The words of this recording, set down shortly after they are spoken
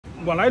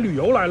我来旅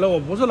游来了，我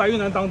不是来越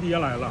南当爹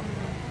来了。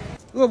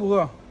饿不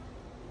饿？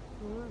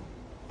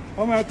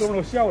旁边哥们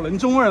都笑了，你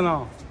中国人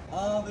啊？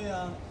啊，对呀。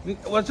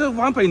我这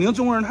完北宁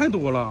中国人太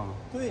多了。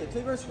对，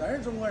这边全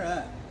是中国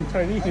人。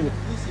太厉害了。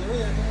你媳妇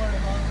也是中国人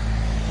吗？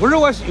不是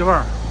我媳妇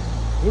儿，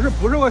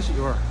不是我媳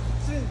妇儿。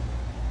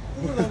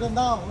这肚子都这么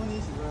大，不是你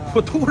媳妇儿啊？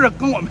我肚子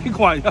跟我没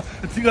关系，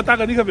这个大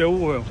哥你可别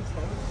误会。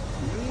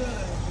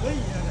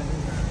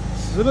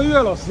10个月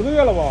了，10个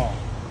月了吧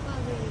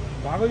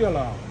？8个月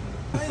了。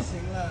太行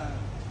了。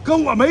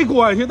跟我没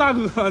关系，大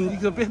哥，你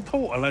可别逗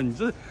我了，你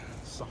这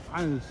啥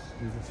呀？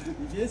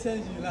你别谦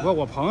虚了。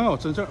我朋友，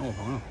真正我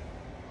朋友。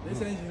别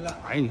谦虚了。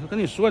哎，你说跟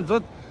你说，你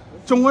这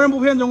中国人不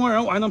骗中国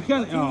人，我还能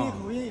骗你啊？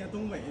你口音也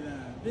东北的，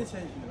别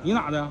谦虚了。你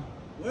哪的？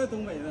我也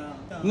东北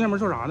的。你那边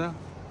做啥的？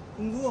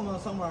工作吗？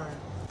上班。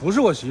不是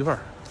我媳妇儿，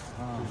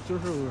啊，就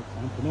是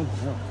普通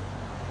朋友。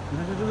你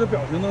看这表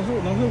情能是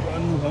我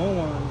女朋友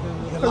吗？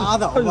拉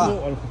倒吧，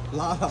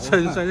拉倒。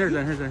真是。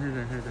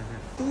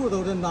肚子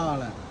都这么大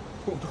了。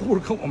肚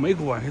子跟我没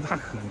关系，大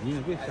哥，你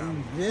也别想，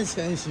你别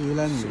谦虚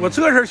了，你。我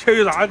这事谦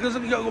虚啥？跟这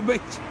个要没，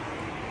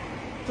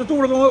这肚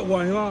子跟我有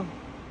关系吗？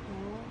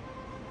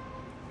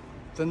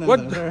真的。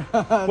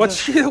我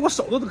气得我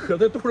手都磕，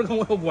这肚子跟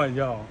我有关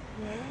系啊？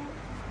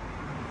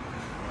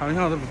开玩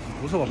笑，这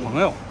不是我朋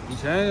友，以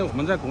前我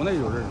们在国内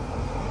就认识。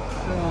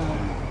是吗？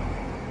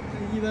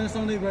这一般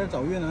上这边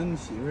找越南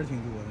媳妇儿挺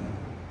多的。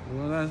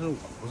但是我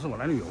不是，我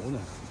来旅游的。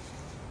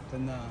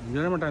真的？你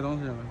在那边待多长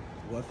时间了？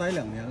我待2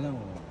年了，我。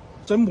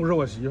真不是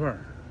我媳妇儿。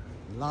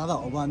拉倒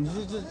吧，你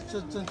这。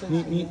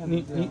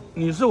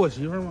你是我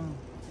媳妇儿吗？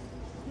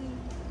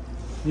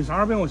你啥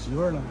时候变我媳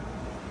妇儿了？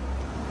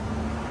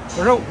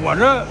不是，我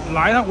这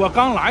来呢，我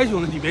刚来，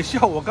兄弟，你别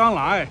笑，我刚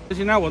来，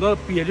现在我都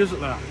憋屈死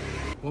了。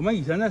我们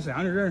以前在沈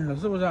阳就认识了，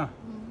是不是？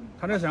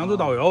他在沈阳做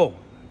导游，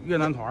越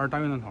南团，大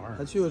越南团。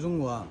他去过中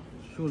国，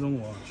去过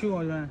去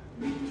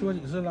过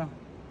几次了？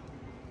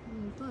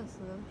多少次？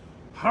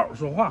好好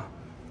说话。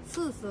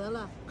40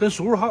了。跟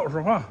叔叔好好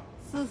说话。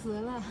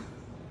40了。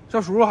叫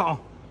叔叔好。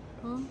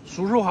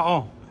叔叔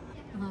好。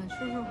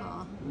叔叔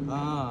好。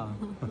啊，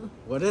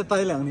我这待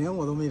2年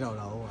我都没找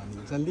着啊！你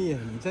真厉害，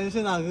你真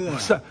是那个。不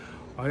是，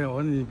哎呀，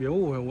你别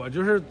误会，我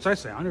就是在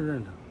沈阳就认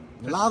识他。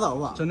你拉倒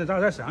吧。真的，咱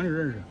俩在沈阳就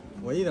认识。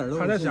我一点都不。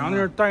他在沈阳那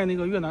儿带那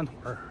个越南团。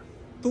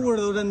肚子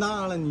都真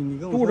大了，你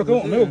跟我肚子跟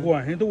我没有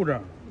关系，肚子。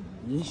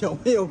你有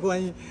没有关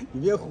系？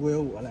你别忽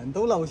悠我了，你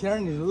都老乡，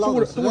你说唠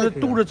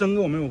肚子真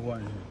跟我没有关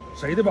系。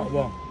谁的宝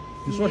宝？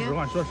你说实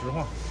话，说实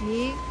话。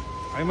你。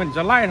哎呀妈，你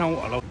这赖上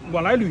我了！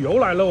我来旅游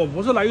来了，我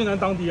不是来越南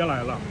当爹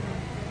来了。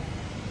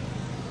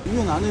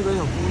越南那边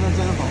小姑娘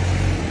真好，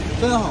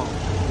真好，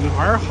女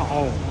孩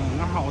好，女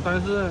孩好，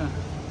但是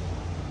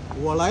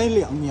我来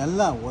2年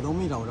了，我都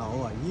没找着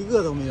啊，一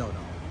个都没找着。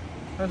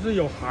但是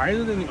有孩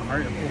子的女孩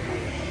也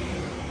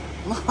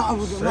不好。那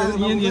不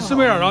行，你是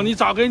没找着？你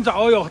给你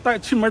找个有带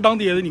亲门当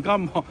爹的，你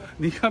干不？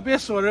你看别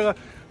说这个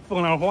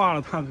风凉话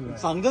了，大哥。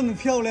长这么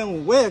漂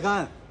亮，我也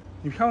干。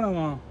你漂亮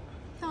吗？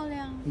漂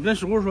亮。你跟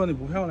叔叔说你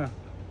不漂亮。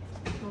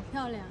我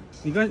漂亮。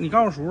你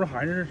告诉叔叔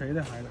孩子是谁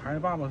的孩子？孩子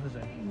爸爸是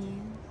谁？你。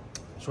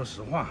说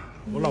实话，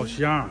我老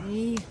乡。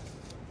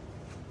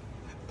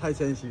太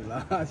谦虚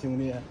了，兄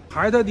弟。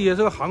孩子他爹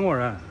是个韩国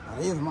人。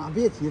哎呀他妈，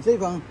别提这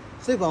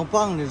帮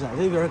棒子在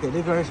这边给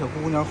这边小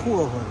姑娘霍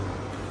霍的。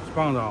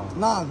棒子啊？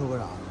那可不咋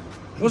的。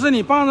不是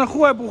你棒子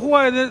坏不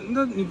坏的，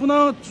那你不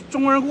能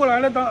中国人过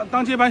来了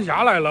当接盘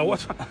侠来了，我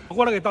操，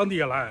过来给当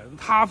爹来，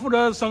他负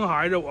责生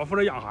孩子，我负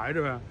责养孩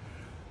子呗。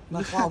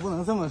那话不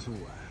能这么说。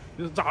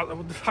咋？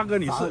大哥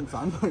你是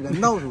咱不人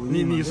道主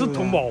义。你是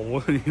同胞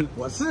啊？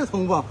我是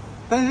同胞，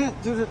但是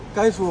就是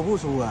该说不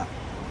说啊。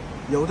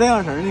有这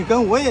样式儿，你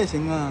跟我也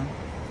行啊。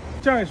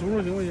嫁给叔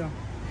叔行不行？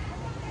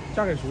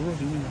嫁给叔叔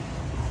行不行？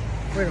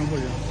为什么不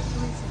行？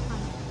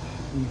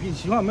你比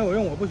喜欢没有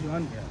用，我不喜欢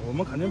你，我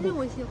们肯定不。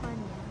我喜欢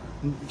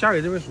你。你嫁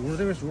给这位叔叔，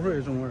这位叔叔也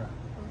是中国人。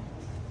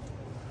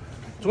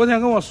昨天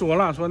跟我说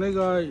了，说那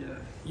个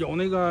有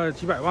那个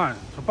几百万，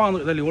说棒子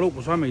给他留了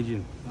50万美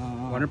金。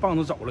完这棒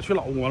子走了，去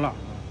老挝了，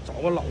找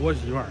个老挝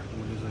媳妇儿，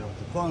我就知道。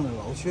棒子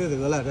老缺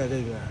德了，在这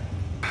边。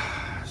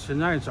现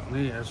在整的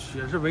也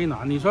是为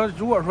难。你说，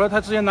如果说她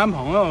之前男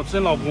朋友、之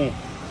前老公，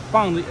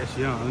棒子也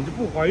行，你就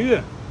不怀孕，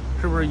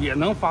是不是也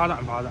能发展？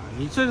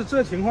你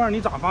这情况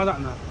你咋发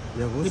展呢？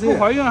也不是，你不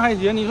怀孕还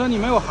行，你说你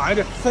没有孩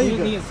子，这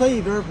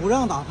边不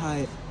让打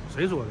胎，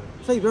谁说的？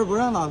这边不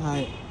让打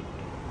胎。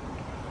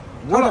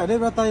我在这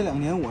边待2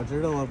年，我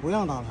知道啊，不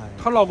让打胎。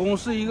她老公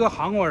是一个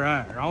韩国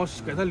人，然后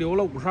给她留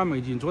了50万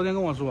美金。昨天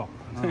跟我说，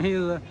这意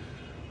思，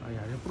哎呀，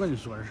就不跟你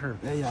说这事儿。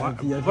哎呀，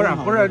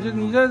不是，就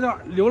你这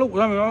留了50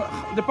万美金，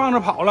这棒子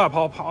跑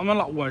我们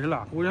老挝去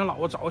了，估计老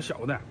挝找个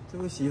小的。这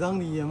不喜当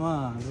爹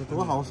吗？这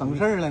多好，省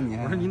事儿了你。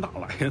我说你哪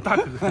来的大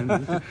哥？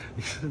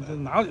你这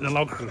哪有你那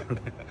唠嗑的？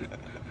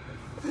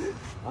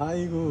哎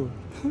呦，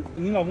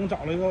你老公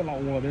找了一个老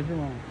挝的是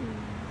吗？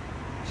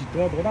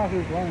多大岁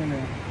数？多少年的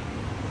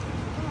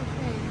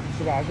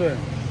？18岁。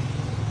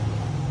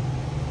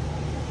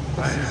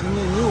喜新厌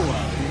旧啊！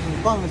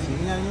你棒子喜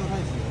新厌旧太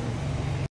喜。